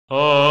Hey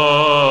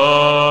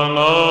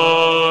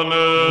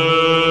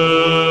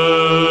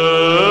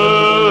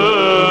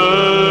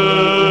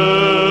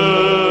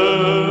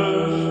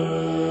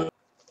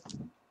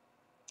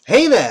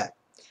there!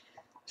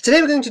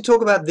 Today we're going to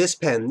talk about this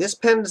pen. This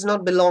pen does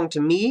not belong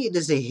to me. It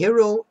is a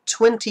Hero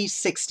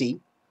 2060,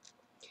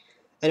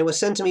 and it was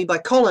sent to me by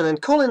Colin,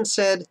 and Colin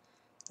said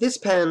this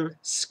pen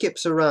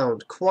skips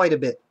around quite a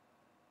bit,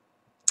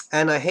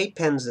 and I hate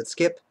pens that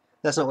skip.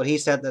 That's not what he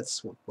said,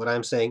 that's what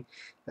I'm saying.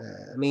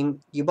 I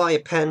mean, you buy a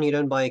pen, you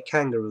don't buy a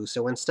kangaroo,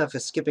 so when stuff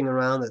is skipping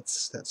around,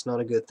 that's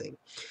not a good thing.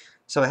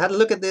 So I had a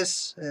look at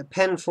this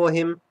pen for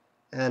him,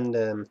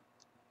 and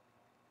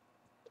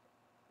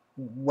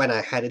when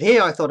I had it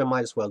here, I thought I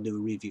might as well do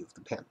a review of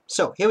the pen.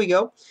 So here we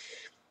go.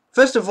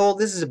 First of all,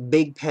 this is a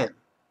big pen.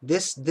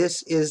 This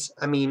is,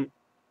 I mean,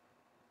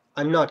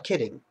 I'm not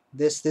kidding.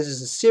 This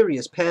is a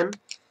serious pen,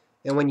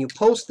 and when you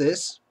post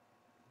this,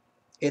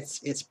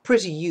 it's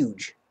pretty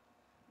huge.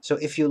 So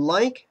if you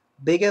like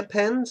bigger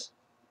pens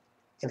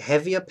and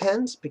heavier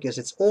pens, because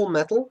it's all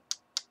metal,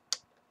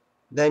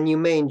 then you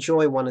may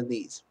enjoy one of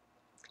these.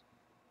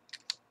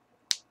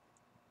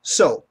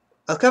 So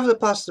I'll cover the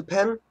parts of the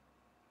pen.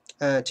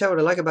 Tell you what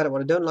I like about it,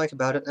 what I don't like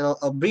about it, and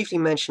I'll briefly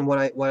mention what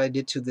I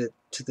did to the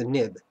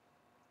nib.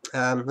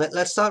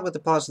 Let's start with the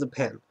parts of the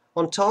pen.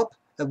 On top,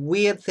 a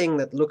weird thing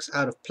that looks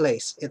out of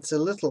place. It's a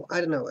little, I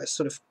don't know, a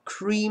sort of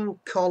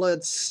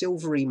cream-colored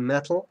silvery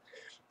metal,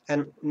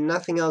 and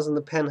nothing else in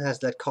the pen has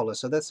that color.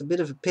 So that's a bit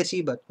of a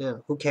pity, but you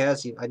know, who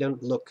cares? I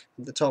don't look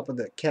at the top of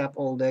the cap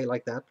all day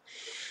like that.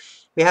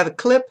 We have a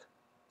clip.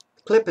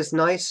 The clip is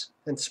nice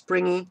and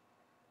springy,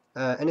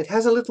 and it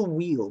has a little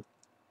wheel,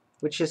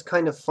 which is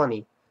kind of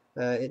funny.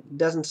 It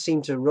doesn't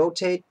seem to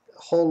rotate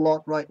a whole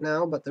lot right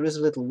now, but there is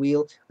a little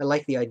wheel. I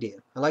like the idea.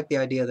 I like the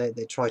idea that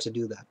they try to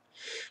do that.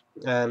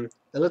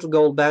 A little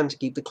gold band to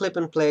keep the clip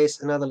in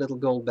place, another little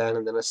gold band,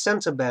 and then a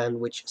center band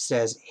which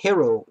says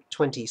Hero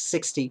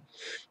 2060,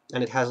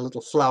 and it has a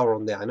little flower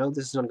on there. I know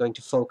this is not going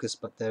to focus,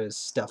 but there is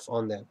stuff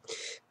on there.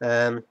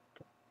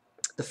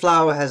 The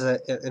flower has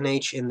an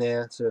H in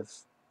there, sort of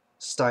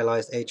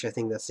stylized H. I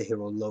think that's the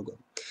Hero logo.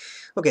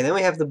 Okay, then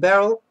we have the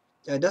barrel.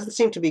 It doesn't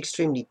seem to be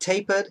extremely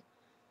tapered.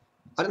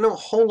 I don't know a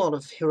whole lot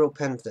of Hero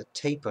pens that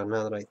taper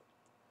now that I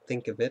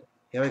think of it.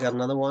 Here I got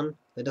another one.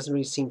 It doesn't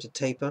really seem to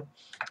taper.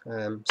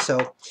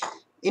 So,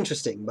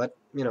 interesting, but,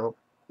 you know,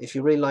 if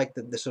you really like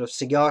the sort of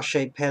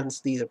cigar-shaped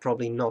pens, these are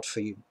probably not for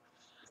you.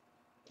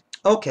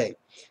 Okay.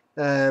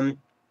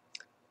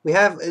 We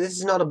have, this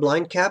is not a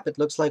blind cap. It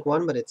looks like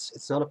one, but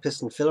it's not a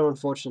piston filler,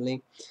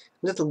 unfortunately.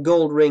 Little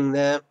gold ring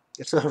there.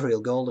 It's not real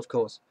gold, of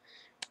course.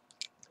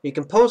 You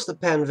can post the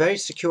pen very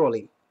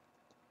securely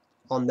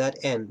on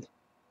that end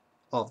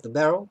of the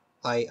barrel.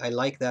 I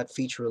like that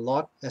feature a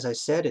lot. As I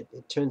said, it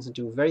turns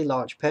into a very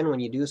large pen when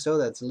you do so.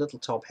 That's a little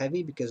top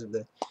heavy because of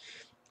the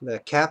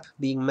cap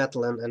being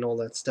metal and all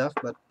that stuff,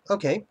 but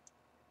okay.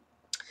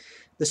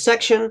 The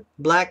section,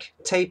 black,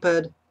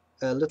 tapered,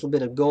 a little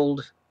bit of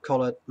gold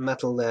colored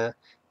metal there,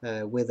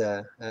 with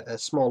a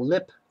small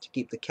lip to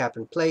keep the cap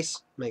in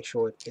place, make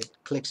sure it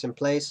clicks in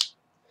place.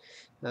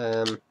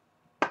 When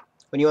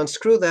you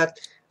unscrew that,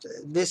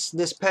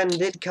 this pen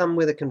did come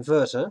with a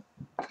converter,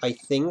 I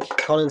think.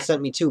 Colin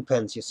sent me two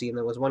pens, you see, and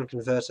there was one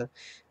converter.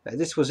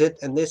 This was it,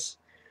 and this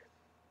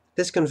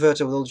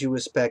converter, with all due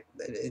respect,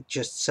 it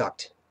just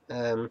sucked.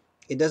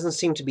 It doesn't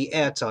seem to be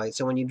airtight,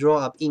 so when you draw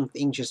up ink,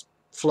 the ink just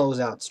flows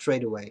out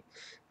straight away.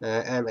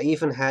 And I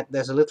even had,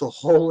 there's a little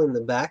hole in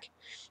the back.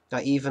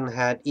 I even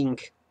had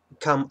ink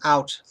come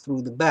out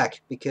through the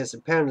back, because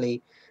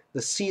apparently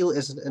the seal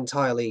isn't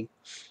entirely,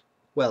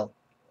 well,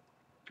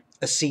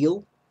 a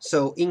seal.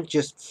 So ink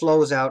just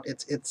flows out.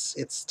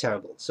 It's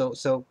terrible. So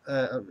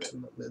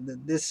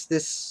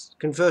this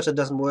converter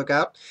doesn't work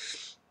out.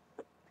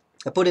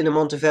 I put in a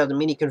Monteverde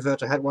mini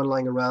converter. I had one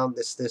lying around.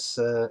 This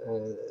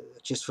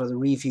just for the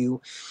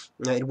review.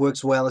 It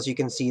works well, as you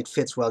can see. It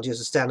fits well. Just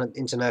a standard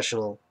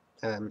international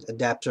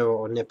adapter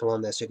or nipple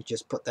on there, so you can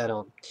just put that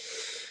on.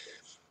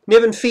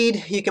 Nib and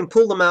feed. You can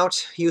pull them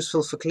out.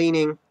 Useful for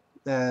cleaning.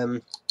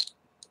 And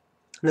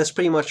that's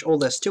pretty much all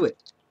there's to it.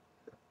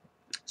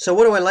 So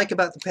what do I like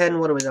about the pen?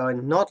 What do I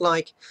not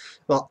like?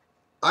 Well,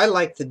 I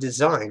like the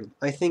design.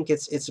 I think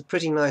it's a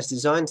pretty nice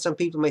design. Some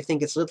people may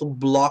think it's a little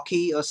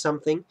blocky or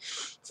something.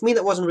 For me,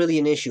 that wasn't really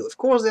an issue. Of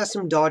course, there's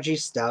some dodgy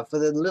stuff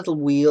with a little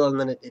wheel, and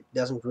then it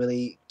doesn't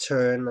really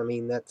turn. I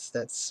mean, I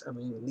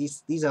mean,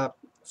 these are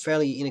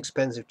fairly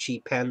inexpensive,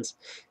 cheap pens.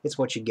 It's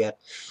what you get.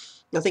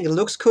 I think it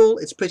looks cool.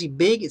 It's pretty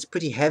big. It's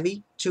pretty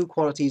heavy. Two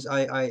qualities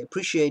I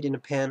appreciate in a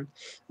pen.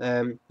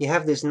 You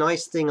have this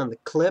nice thing on the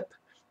clip.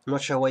 I'm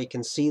not sure why you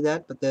can see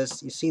that, but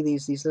you see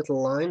these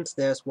little lines.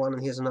 There's one,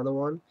 and here's another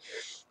one.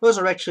 Those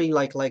are actually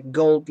like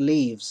gold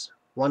leaves,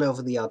 one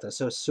over the other,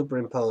 so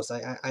superimposed.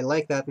 I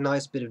like that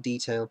nice bit of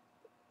detail.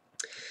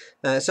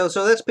 So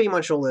that's pretty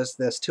much all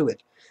there's to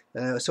it.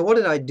 So what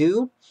did I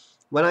do?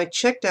 When I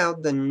checked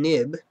out the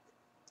nib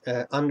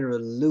under a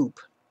loop,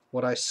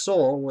 what I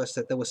saw was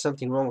that there was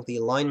something wrong with the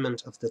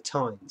alignment of the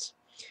tines.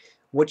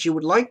 What you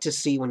would like to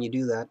see when you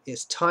do that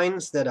is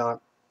tines that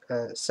are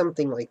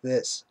something like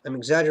this. I'm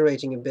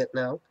exaggerating a bit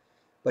now,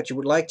 but you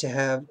would like to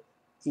have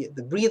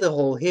the breather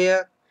hole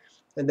here,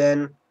 and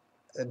then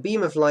a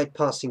beam of light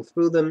passing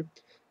through them,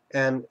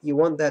 and you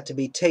want that to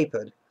be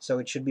tapered. So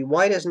it should be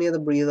wide as near the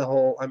breather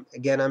hole.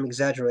 Again, I'm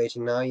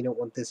exaggerating now. You don't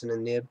want this in a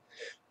nib.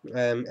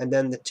 And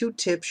then the two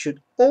tips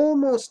should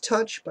almost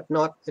touch, but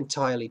not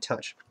entirely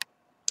touch.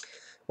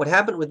 What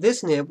happened with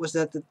this nib was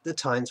that the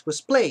tines were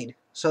splayed,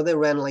 so they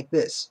ran like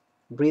this.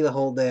 Breather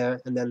hole there,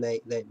 and then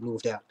they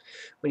moved out.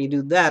 When you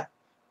do that,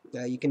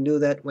 you can do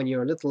that when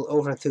you're a little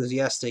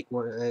over-enthusiastic,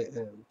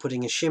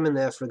 putting a shim in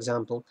there, for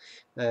example.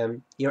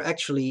 You're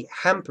actually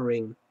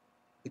hampering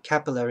the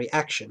capillary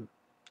action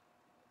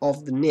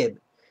of the nib.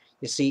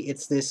 You see,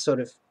 it's this sort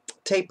of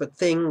tapered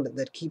thing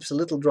that keeps a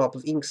little drop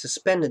of ink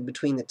suspended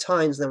between the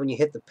tines. Then when you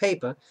hit the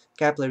paper,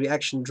 capillary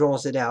action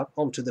draws it out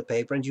onto the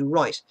paper and you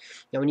write.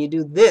 Now when you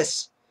do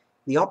this,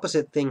 the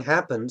opposite thing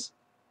happens.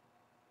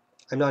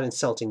 I'm not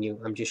insulting you,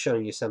 I'm just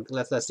showing you something.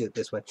 Let's do it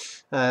this way.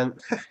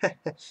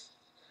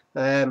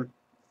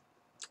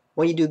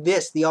 When you do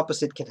this, the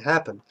opposite can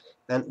happen.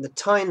 And the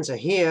tines are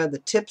here, the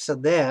tips are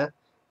there,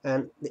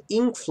 and the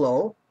ink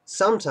flow,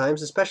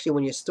 sometimes, especially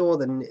when you store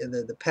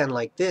the pen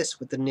like this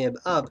with the nib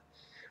up,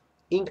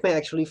 ink may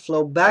actually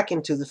flow back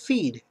into the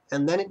feed,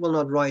 and then it will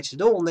not write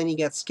at all, and then you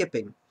get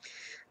skipping.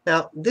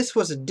 Now, this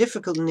was a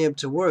difficult nib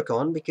to work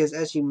on, because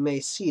as you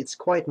may see, it's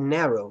quite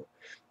narrow.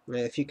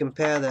 If you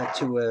compare that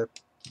to,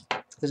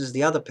 this is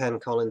the other pen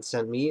Colin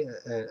sent me,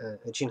 a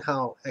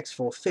Jinhao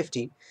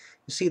X450,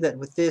 you see that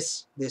with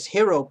this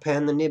Hero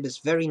pen, the nib is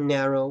very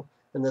narrow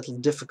and a little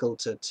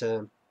difficult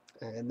and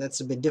that's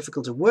a bit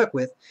difficult to work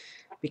with,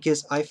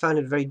 because I found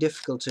it very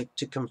difficult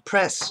to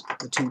compress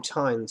the two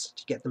tines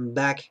to get them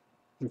back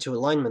into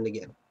alignment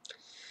again.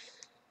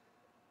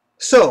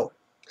 So,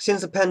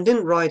 since the pen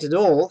didn't write at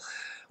all,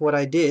 what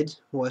I did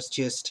was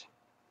just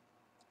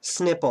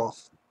snip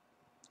off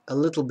a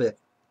little bit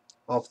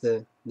of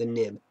the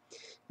nib.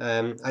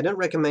 I don't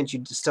recommend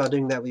you to start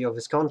doing that with your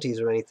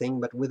Viscontis or anything,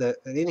 but with an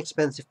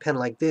inexpensive pen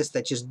like this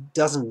that just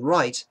doesn't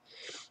write,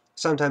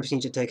 sometimes you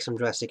need to take some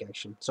drastic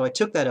action. So I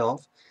took that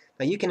off.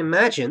 Now you can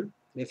imagine,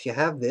 if you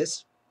have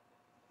this,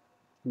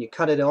 and you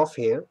cut it off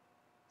here,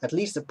 at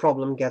least the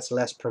problem gets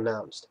less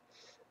pronounced.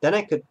 Then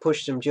I could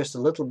push them just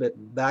a little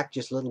bit back,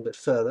 just a little bit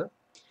further.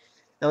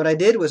 Now what I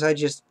did was I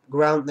just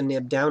ground the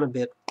nib down a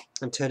bit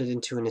and turned it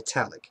into an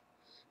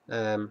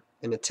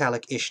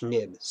italic-ish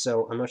nib.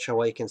 So I'm not sure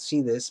why you can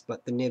see this,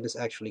 but the nib is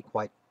actually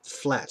quite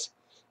flat.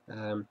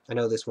 I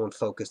know this won't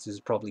focus, this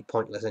is probably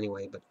pointless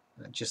anyway, but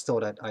I just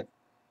thought I'd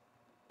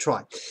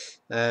try.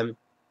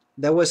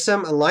 There were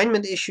some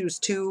alignment issues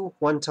too.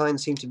 One tine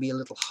seemed to be a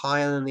little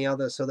higher than the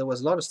other, so there was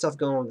a lot of stuff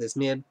going on with this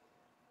nib,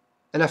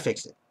 and I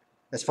fixed it,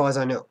 as far as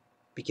I know,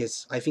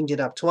 because I've inked it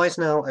up twice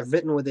now, I've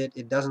written with it,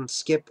 it doesn't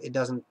skip, it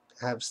doesn't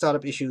have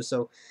startup issues,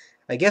 so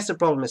I guess the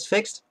problem is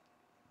fixed.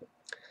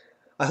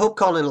 I hope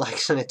Colin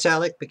likes an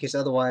italic, because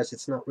otherwise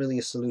it's not really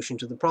a solution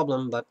to the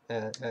problem, but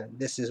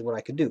this is what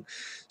I could do.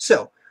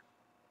 So,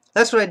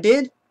 that's what I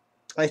did.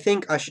 I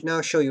think I should now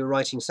show you a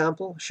writing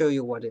sample, show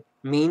you what it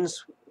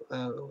means,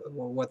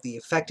 what the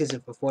effect is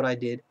of what I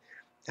did,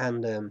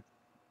 and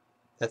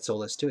that's all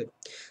there's to it.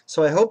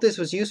 So I hope this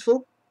was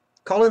useful.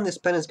 Colin, this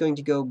pen is going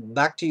to go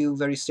back to you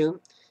very soon.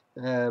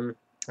 I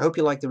hope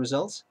you like the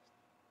results.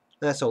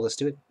 That's all there's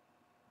to it.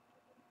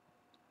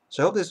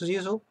 So I hope this was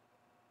useful,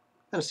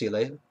 and I'll see you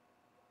later.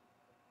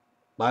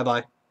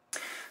 Bye-bye.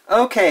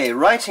 Okay,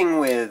 writing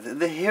with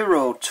the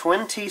Hero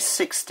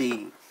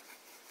 2060.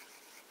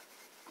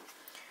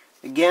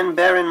 Again,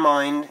 bear in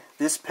mind,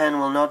 this pen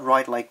will not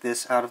write like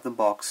this out of the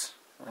box.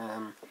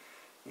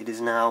 It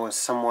is now a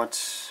somewhat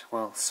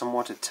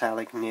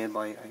italic nib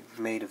I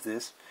made of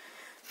this.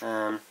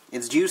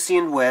 It's juicy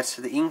and wet.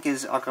 The ink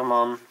is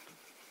Ackerman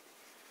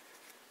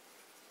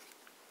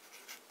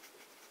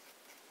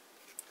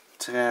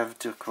Trève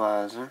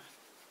Turquoise.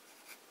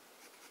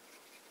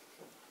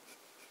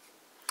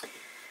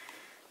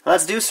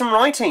 Let's do some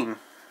writing.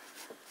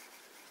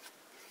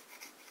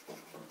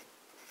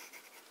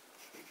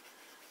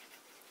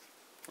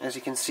 As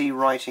you can see,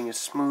 writing is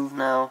smooth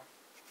now.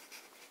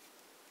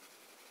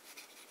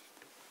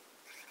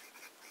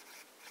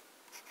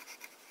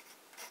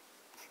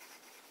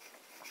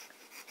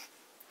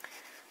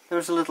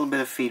 There's a little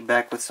bit of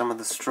feedback with some of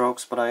the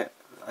strokes, but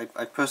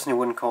I personally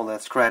wouldn't call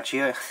that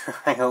scratchy.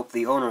 I hope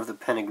the owner of the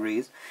pen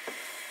agrees.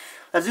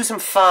 Let's do some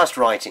fast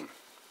writing.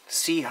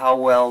 See how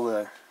well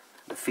the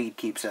feed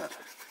keeps up.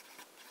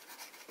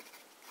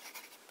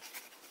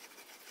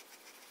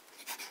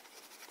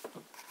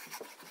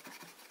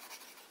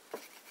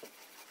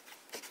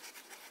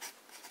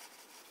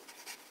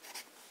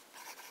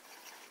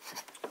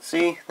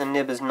 See, the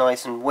nib is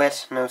nice and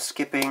wet, no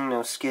skipping,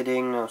 no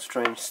skidding, no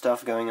strange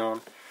stuff going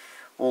on.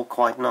 All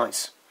quite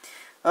nice.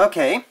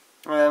 Okay,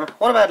 what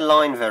about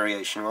line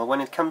variation? Well,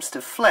 when it comes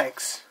to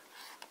flex,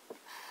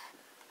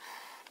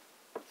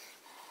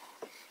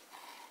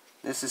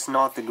 this is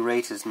not the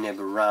greatest nib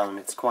around.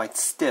 It's quite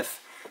stiff,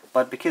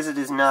 but because it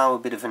is now a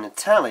bit of an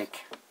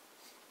italic,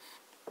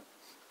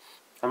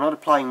 I'm not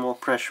applying more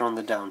pressure on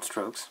the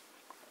downstrokes.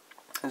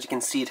 As you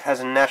can see, it has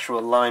a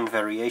natural line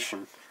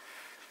variation.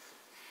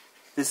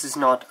 This is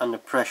not under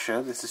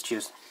pressure, this is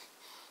just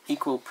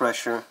equal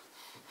pressure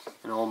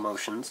in all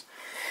motions.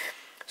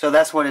 So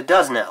that's what it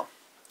does now.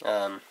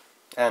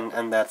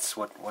 And that's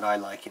what I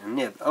like in a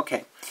nib.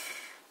 Okay,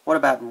 what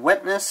about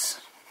wetness?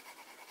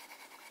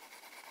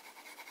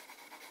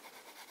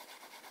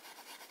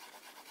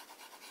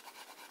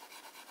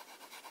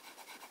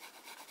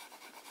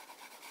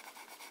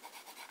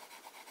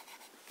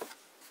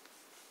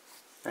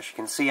 As you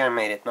can see, I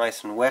made it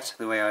nice and wet,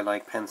 the way I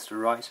like pens to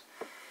write.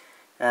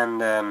 And,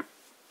 well,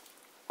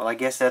 I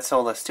guess that's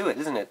all there's to it,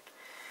 isn't it?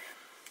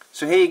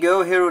 So here you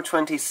go, Hero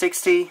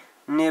 2060.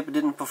 Nib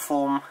didn't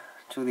perform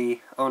to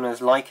the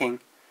owner's liking.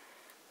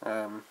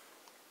 I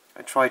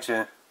tried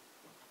to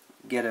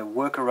get a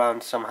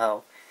workaround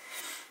somehow.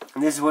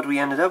 And this is what we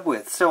ended up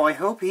with. So I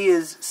hope he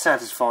is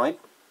satisfied.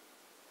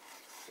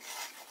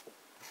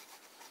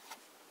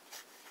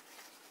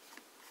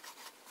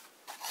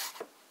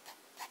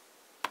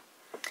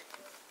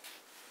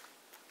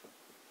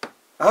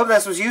 I hope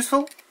this was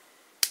useful,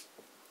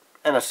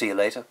 and I'll see you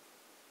later.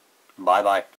 Bye bye.